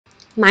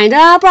买的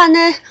啊，不然呢？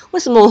为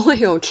什么我会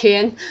有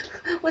钱？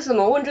为什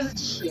么问就是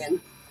钱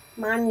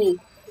？money。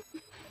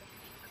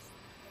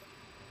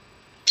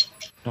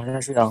拿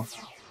下去啊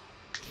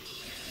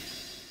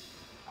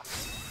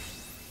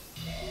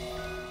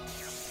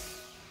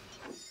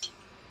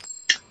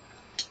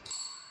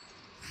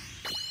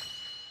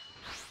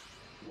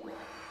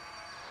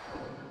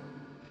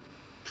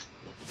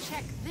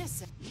！Check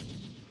this.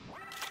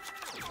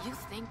 You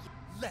think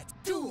let's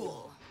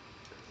duel.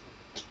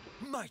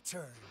 My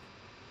turn.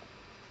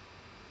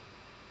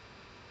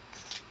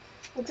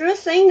 我觉得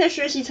声音的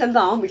学习成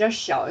本好像比较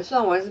小，虽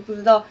然我还是不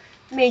知道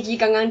妹姬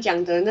刚刚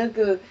讲的那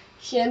个，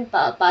先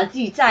把自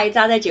己炸一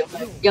炸再捡回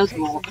来要怎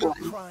么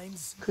玩，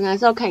可能还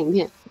是要看影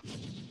片。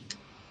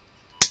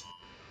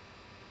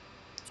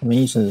什么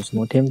意思？什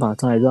么天法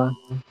再战？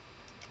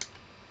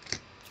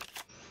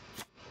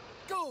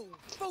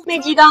妹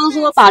姬刚刚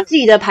说把自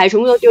己的牌全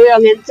部都丢掉，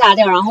先炸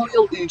掉，然后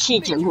用语气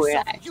捡回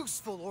来。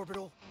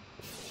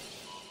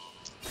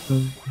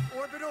嗯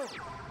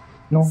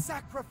，no，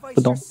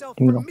 不懂，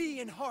听不懂。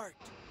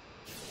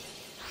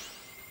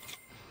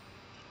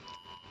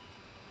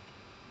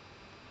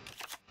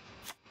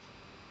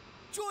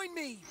Join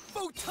me,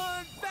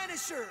 Photon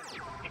Vanisher!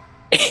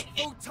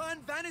 Photon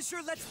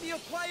Vanisher lets me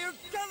acquire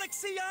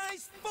Galaxy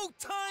Eyes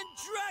Photon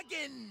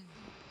Dragon!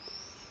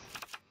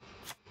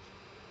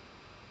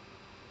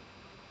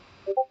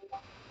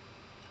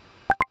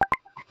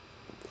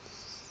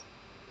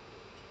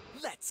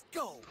 Let's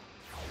go!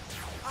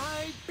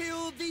 I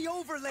build the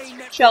overlay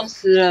network. 笑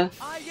死了。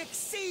I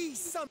exceed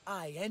some.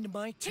 I end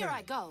my turn. Here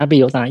I go. 阿比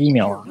有打疫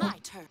苗啊？ My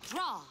turn.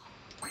 Draw.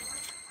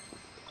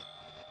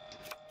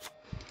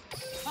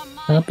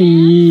 阿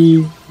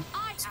比。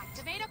I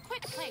activate a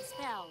quick play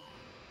spell.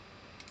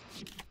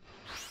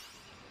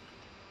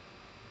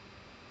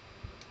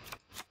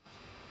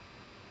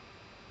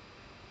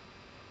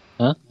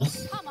 啊？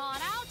 Come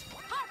on out.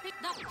 Harpy,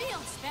 the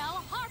field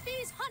spell.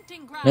 Harpy's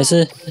hunting ground. 没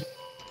事。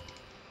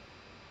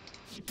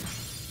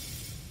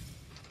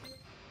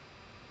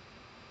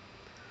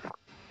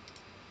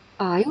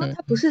啊，因为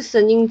它不是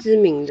神音之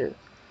名的。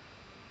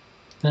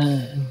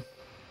嗯。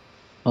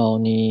哦，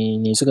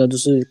你这个就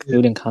是有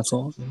点卡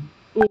手。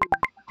嗯，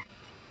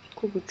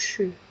过不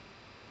去。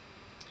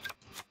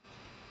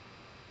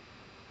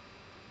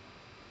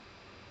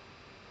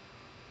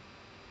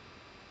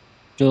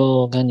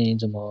就看你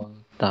怎么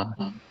打。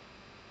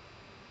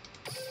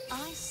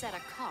I set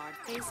a card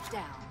face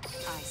down.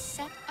 I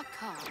set a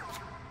card.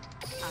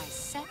 I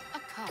set a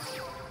card.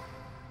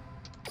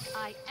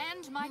 I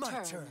end my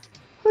turn.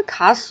 会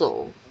卡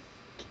手，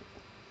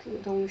这个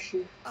东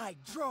西。I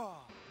draw.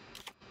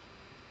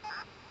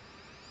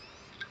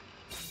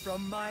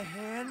 From my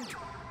hand,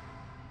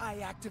 I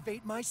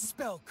activate my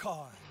spell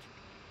card.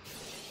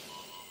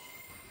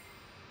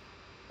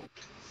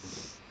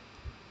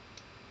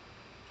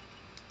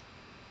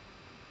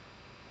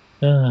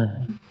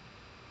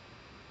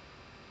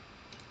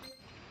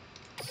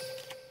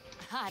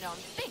 I don't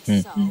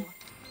think so.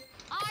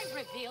 I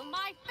reveal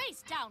my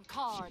face down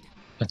card.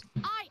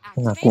 I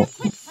activate a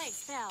quick play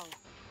spell.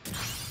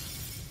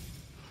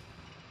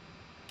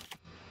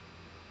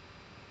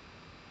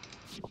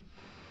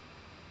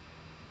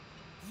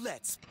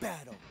 Let's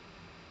battle.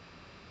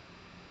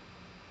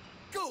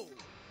 Go.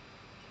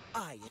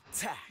 I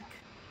attack.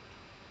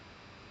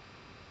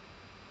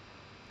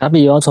 阿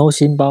比有要抽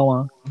新包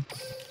吗？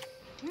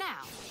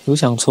 Now, 有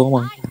想抽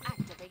吗？ I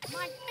activate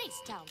my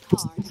face down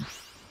card.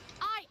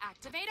 I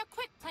activate a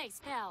quick play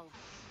spell.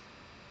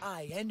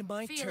 I end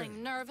my turn.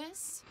 Feeling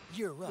nervous?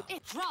 You're up.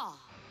 It draw.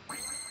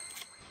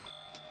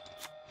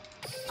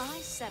 I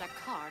set a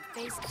card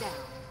face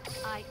down.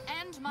 I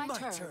end my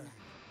turn.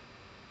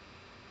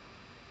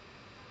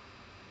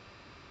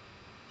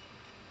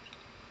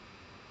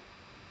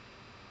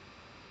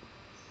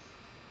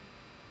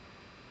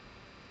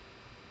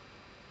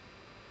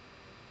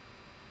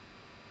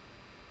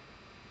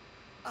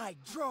 I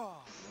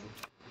draw.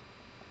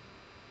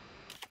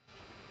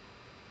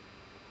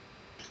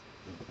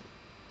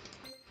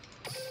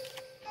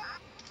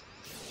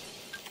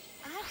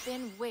 I've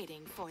been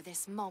waiting for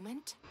this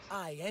moment.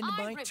 I end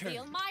my turn.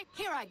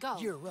 Here I go.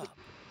 You're up.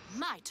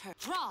 My turn.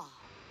 Draw.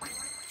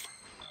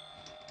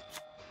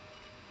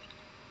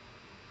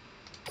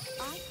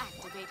 I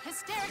activate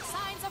Hysteric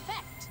Signs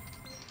effect.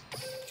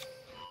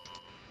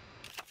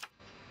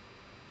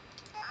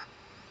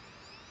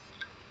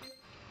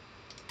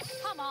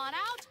 Come on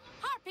out,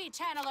 Harpy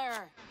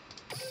Channeler!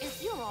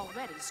 If you're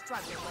already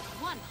struggling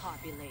with one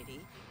Harpy Lady,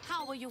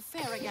 how will you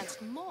fare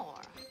against more?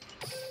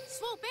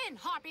 Swoop in,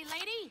 Harpy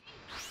Lady!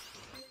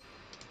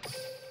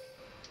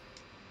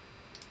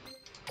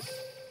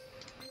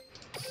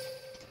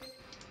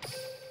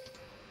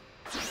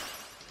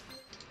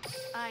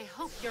 I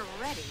hope you're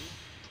ready.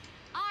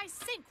 I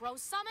synchro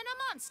summon a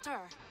monster!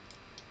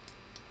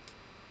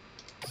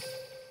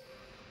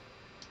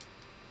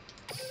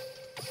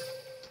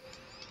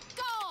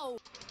 Go!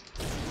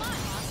 My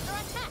monster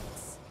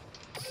attacks!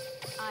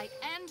 I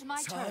end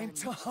my turn. Time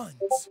to hunt.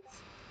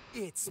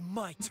 It's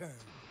my turn.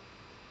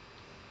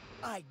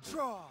 I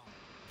draw.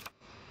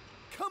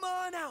 Come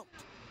on out!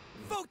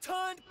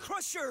 Photon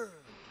Crusher!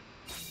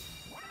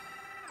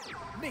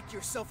 Make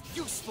yourself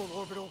useful,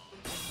 Orbital.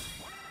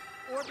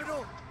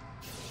 Orbital,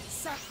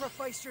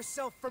 sacrifice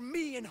yourself for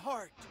me and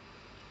Heart.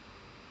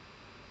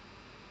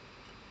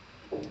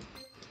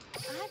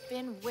 I've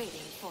been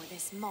waiting for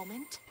this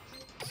moment.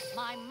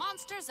 My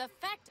monster's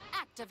effect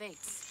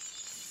activates.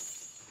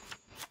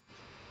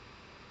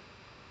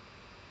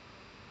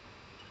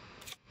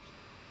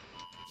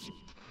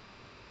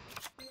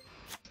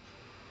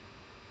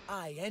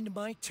 I end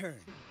my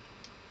turn.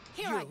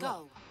 Here I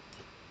go.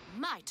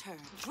 My turn.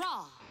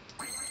 Draw.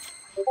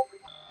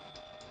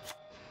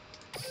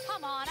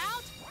 Come on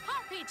out,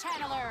 Harpy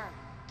Channeler.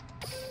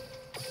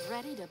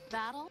 Ready to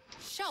battle?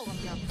 Show them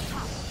your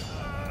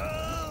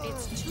power.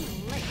 It's too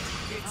late.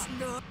 It's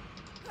not